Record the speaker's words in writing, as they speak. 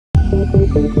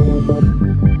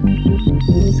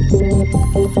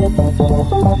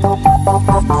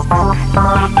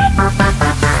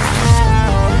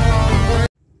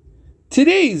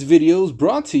Today's video is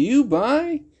brought to you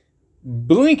by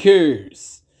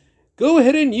blinkers. Go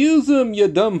ahead and use them, you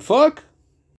dumb fuck.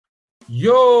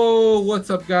 Yo, what's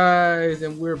up, guys?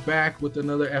 And we're back with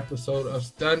another episode of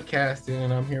Stunt Casting,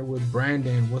 and I'm here with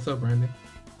Brandon. What's up, Brandon?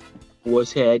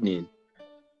 What's happening?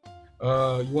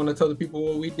 You want to tell the people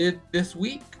what we did this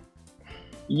week?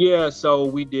 Yeah, so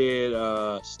we did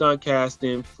stunt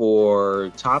casting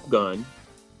for Top Gun,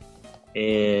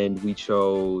 and we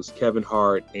chose Kevin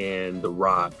Hart and The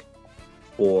Rock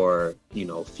for, you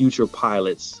know, future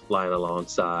pilots flying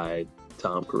alongside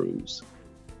Tom Cruise.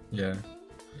 Yeah.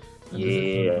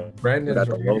 Yeah. Brandon got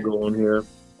the logo on here.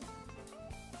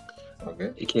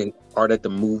 Okay. You can art at the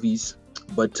movies.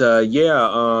 But I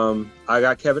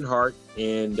got Kevin Hart,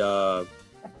 and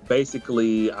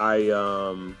basically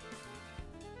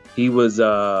he was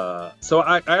so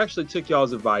I actually took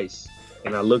y'all's advice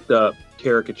and I looked up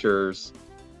caricatures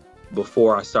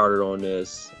before I started on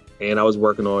this, and I was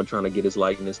working on trying to get his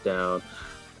likeness down.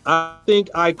 I think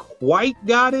I quite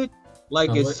got it.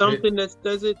 Like, it's something that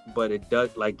does it, but it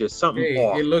does, like, there's something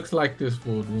off. It looks like this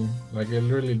fool, dude. Like, it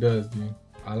really does, dude.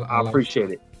 I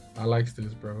appreciate it. I like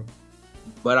this, bro.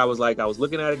 But I was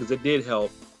looking at it because it did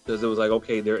help, because it was like,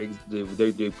 okay,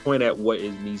 they point at what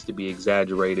needs to be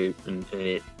exaggerated in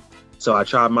it. So I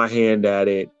tried my hand at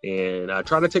it, and I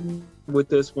tried to take with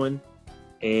this one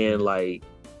and, like,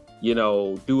 you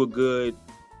know, do a good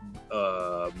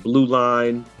blue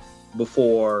line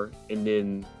before, and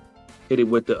then hit it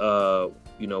with the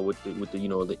with the you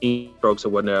know, the ink strokes or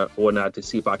whatnot to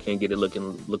see if I can get it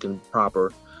looking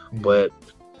proper. Mm-hmm. But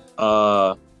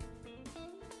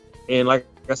and like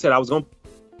I said, I was gonna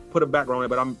put a background on it,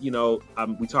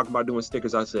 but we talked about doing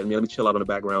stickers. I said, man, let me chill out on the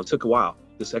background. It took a while.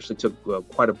 This actually took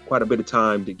quite a bit of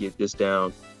time to get this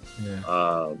down.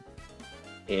 Yeah.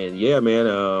 And yeah, man,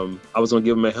 I was gonna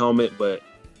give him a helmet, but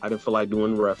I didn't feel like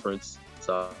doing reference.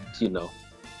 So, you know.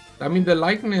 I mean, the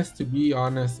likeness, to be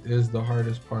honest, is the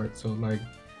hardest part. So, like,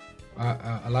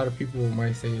 a lot of people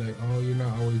might say, like, oh, you're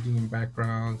not always doing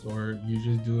backgrounds, or you're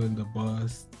just doing the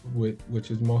bust, which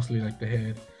is mostly like the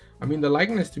head. I mean, the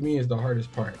likeness to me is the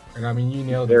hardest part. And I mean, you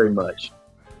nailed it. Very much.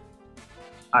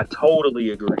 I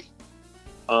totally agree.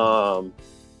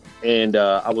 And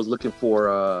I was looking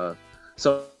for,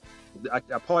 so I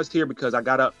paused here because I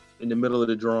got up in the middle of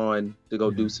the drawing to go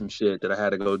do some shit that I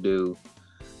had to go do.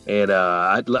 And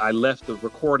I left the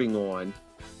recording on,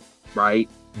 right?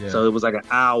 Yeah. So it was like an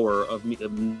hour of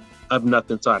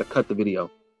nothing. So I had to cut the video.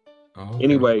 Oh, okay.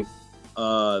 Anyway,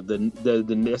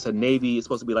 it's a Navy. It's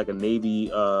supposed to be like a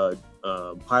Navy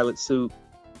pilot suit.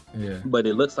 Yeah. But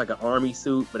it looks like an Army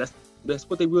suit. But that's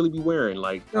what they really be wearing.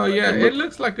 Like. Oh yeah, it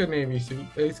looks like a Navy suit.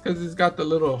 It's because it's got the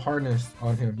little harness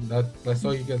on him. That's so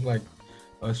he can like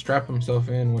strap himself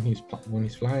in when he's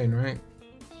flying, right?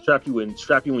 Strap you in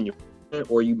your.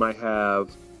 Or you might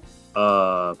have,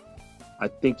 I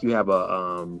think you have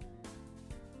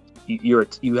you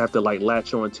have to like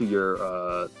latch onto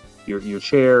your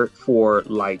chair for,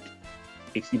 like,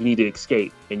 if you need to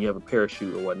escape and you have a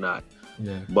parachute or whatnot.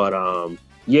 Yeah. But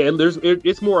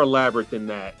it's more elaborate than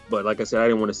that. But like I said, I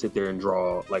didn't want to sit there and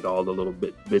draw like all the little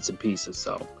bits and pieces.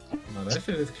 So. No, that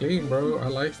shit is clean, bro. I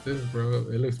like this, bro.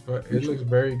 It looks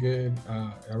very good.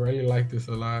 I really like this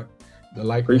a lot. The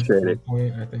likeness appreciate it.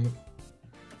 Point, I think.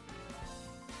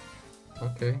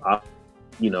 Okay.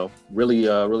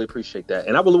 Really appreciate that,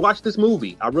 and I will watch this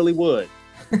movie. I really would.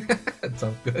 That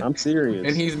sounds good. I'm serious.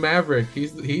 And he's Maverick.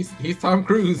 He's Tom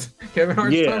Cruise. Kevin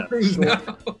Hart's Tom Cruise now.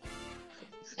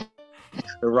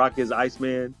 The Rock is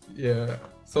Iceman. Yeah.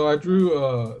 So I drew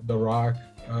The Rock.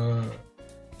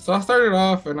 So I started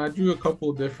off and I drew a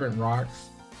couple different rocks,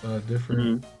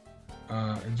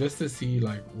 just to see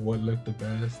like what looked the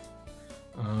best.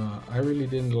 I really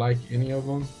didn't like any of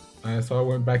them. So I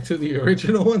went back to the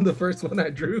original one, the first one I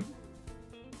drew.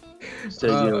 So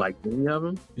you didn't like any of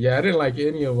them? Yeah, I didn't like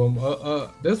any of them.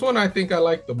 This one I think I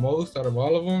like the most out of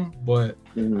all of them, but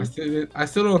I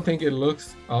still don't think it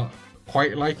looks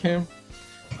quite like him.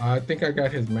 I think I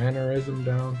got his mannerism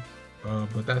down,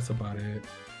 but that's about it.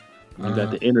 You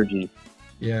got the energy.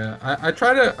 Yeah, I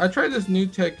try this new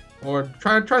tech, or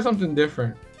try something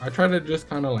different. I try to just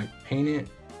kind of like paint it,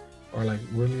 or like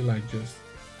really like just.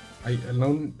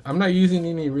 I'm not using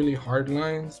any really hard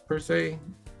lines per se.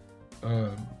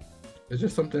 It's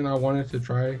just something I wanted to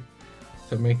try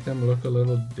to make them look a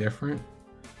little different.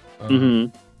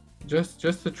 Just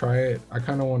to try it. I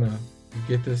kind of want to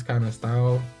get this kind of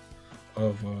style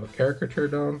of caricature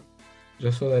down,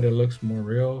 just so that it looks more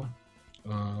real.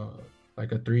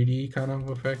 like a 3D kind of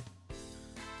effect.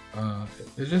 Uh,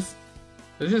 it's just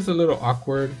a little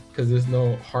awkward because there's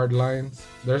no hard lines.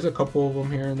 There's a couple of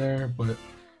them here and there, but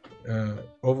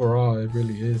overall, it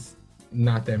really is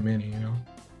not that many, you know.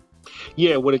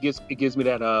 Yeah, what it gives me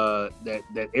that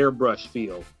that airbrush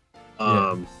feel,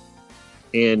 and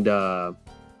or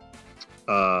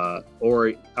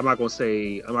I'm not gonna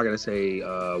say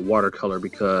watercolor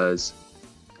because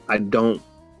I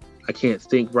can't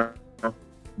think right now,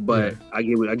 but I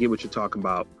get what you're talking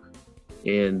about,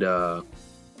 and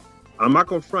I'm not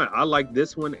gonna front. I like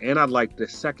this one, and I like the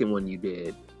second one you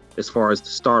did, as far as to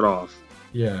start off.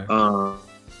 Yeah.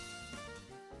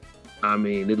 I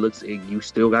mean, you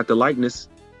still got the likeness.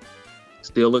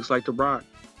 Still looks like The Rock.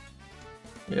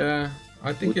 Yeah,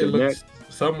 I think it looks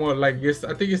somewhat like this.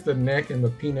 I think it's the neck and the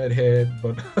peanut head,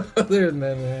 but other than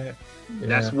that, yeah.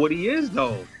 That's what he is,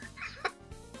 though.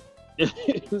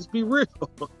 Let's be real.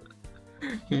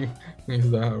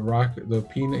 He's the Rock, the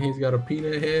peanut. He's got a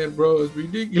peanut head, bro. It's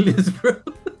ridiculous, bro.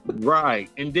 Right,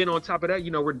 and then on top of that,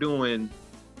 you know, we're doing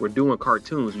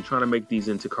cartoons. We're trying to make these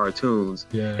into cartoons.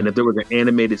 Yeah. And if there was an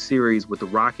animated series with The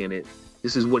Rock in it,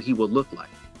 this is what he would look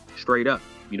like, straight up.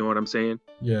 You know what I'm saying?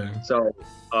 Yeah. So,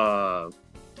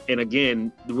 and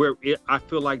again, I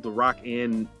feel like The Rock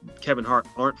and Kevin Hart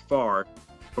aren't far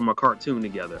from a cartoon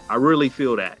together. I really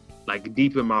feel that, like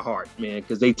deep in my heart, man,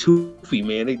 because they toofy,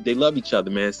 man. They love each other,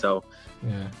 man. So,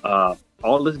 yeah.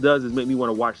 All this does is make me want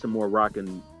to watch some more Rock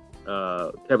and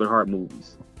Kevin Hart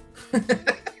movies.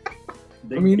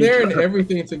 I mean, they're in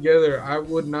everything together. I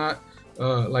would not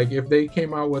like if they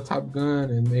came out with Top Gun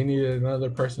and they needed another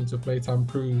person to play Tom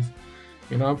Cruise.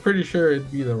 You know, I'm pretty sure it'd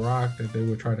be The Rock that they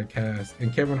would try to cast,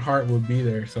 and Kevin Hart would be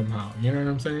there somehow. You know what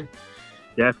I'm saying?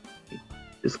 Definitely.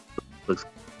 This looks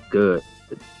good.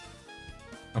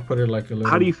 I'll put it like a little.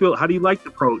 How do you feel? How do you like the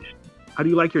approach? How do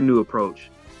you like your new approach?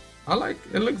 I like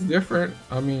it. Looks different.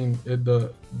 I mean,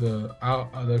 the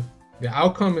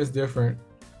outcome is different.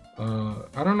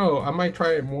 I don't know. I might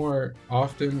try it more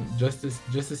often just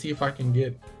to see if I can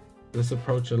get this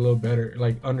approach a little better,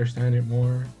 like understand it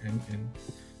more, and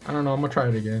I don't know. I'm gonna try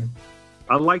it again.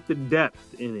 I like the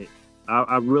depth in it.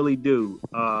 I really do.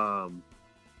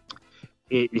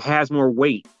 It has more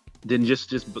weight than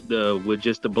just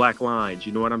the black lines.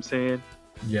 You know what I'm saying?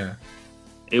 Yeah.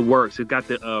 It works. It got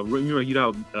the you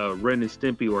know Ren and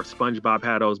Stimpy or SpongeBob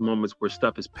had those moments where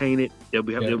stuff is painted. It'll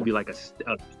be like a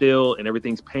still and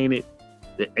everything's painted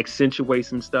that accentuates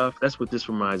some stuff. That's what this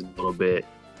reminds me a little bit.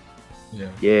 Yeah.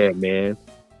 Yeah, man.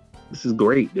 This is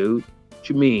great, dude. What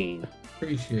you mean?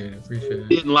 Appreciate it.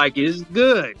 Didn't like it. It's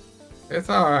good. It's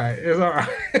all right.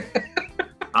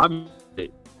 I'm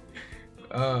it.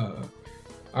 All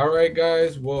right,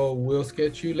 guys. Well, we'll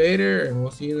sketch you later, and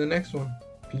we'll see you in the next one.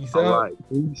 Peace out. All right.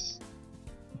 Peace.